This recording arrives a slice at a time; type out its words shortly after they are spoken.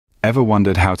Ever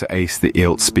wondered how to ace the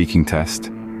IELTS speaking test?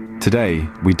 Today,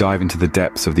 we dive into the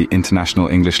depths of the International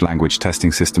English Language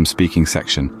Testing System speaking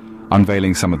section,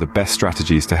 unveiling some of the best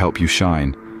strategies to help you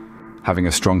shine. Having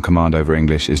a strong command over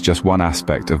English is just one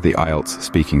aspect of the IELTS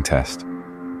speaking test.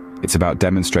 It's about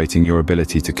demonstrating your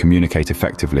ability to communicate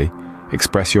effectively,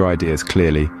 express your ideas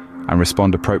clearly, and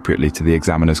respond appropriately to the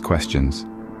examiner's questions.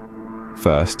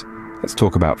 First, let's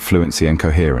talk about fluency and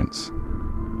coherence.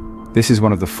 This is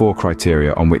one of the 4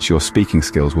 criteria on which your speaking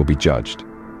skills will be judged.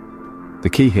 The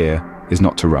key here is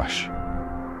not to rush.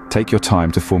 Take your time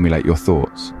to formulate your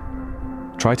thoughts.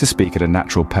 Try to speak at a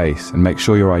natural pace and make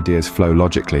sure your ideas flow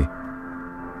logically.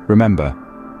 Remember,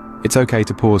 it's okay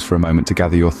to pause for a moment to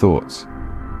gather your thoughts.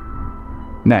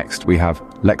 Next, we have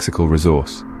lexical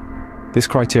resource. This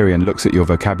criterion looks at your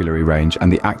vocabulary range and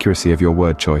the accuracy of your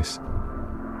word choice.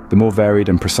 The more varied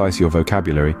and precise your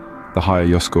vocabulary, the higher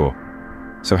your score.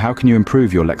 So how can you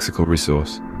improve your lexical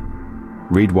resource?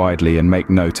 Read widely and make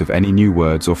note of any new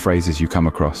words or phrases you come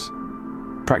across.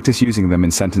 Practice using them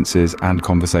in sentences and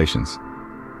conversations.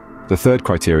 The third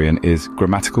criterion is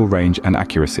grammatical range and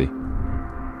accuracy.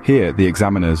 Here, the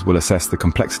examiners will assess the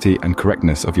complexity and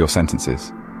correctness of your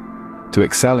sentences. To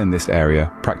excel in this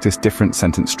area, practice different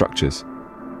sentence structures.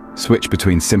 Switch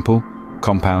between simple,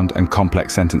 compound, and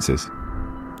complex sentences.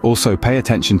 Also, pay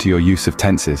attention to your use of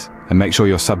tenses and make sure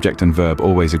your subject and verb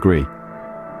always agree.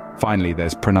 Finally,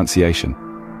 there's pronunciation.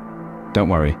 Don't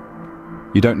worry,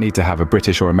 you don't need to have a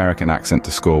British or American accent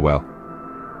to score well.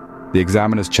 The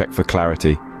examiners check for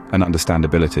clarity and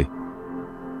understandability.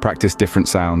 Practice different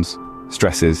sounds,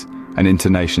 stresses, and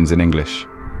intonations in English.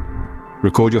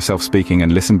 Record yourself speaking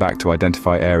and listen back to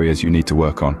identify areas you need to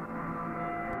work on.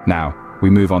 Now, we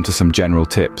move on to some general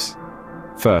tips.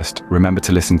 First, remember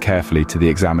to listen carefully to the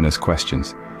examiner's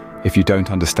questions. If you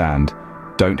don't understand,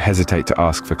 don't hesitate to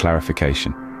ask for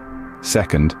clarification.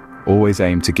 Second, always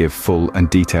aim to give full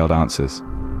and detailed answers.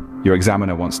 Your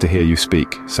examiner wants to hear you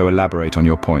speak, so elaborate on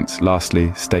your points.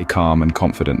 Lastly, stay calm and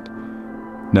confident.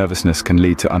 Nervousness can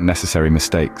lead to unnecessary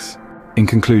mistakes. In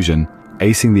conclusion,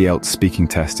 acing the IELTS speaking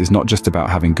test is not just about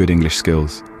having good English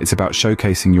skills, it's about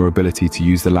showcasing your ability to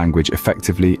use the language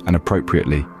effectively and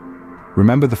appropriately.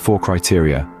 Remember the 4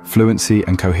 criteria: fluency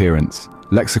and coherence,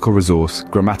 lexical resource,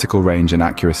 grammatical range and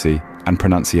accuracy, and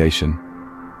pronunciation.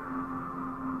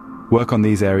 Work on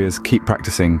these areas, keep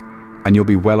practicing, and you'll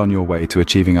be well on your way to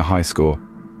achieving a high score.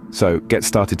 So get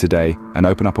started today and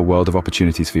open up a world of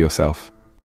opportunities for yourself.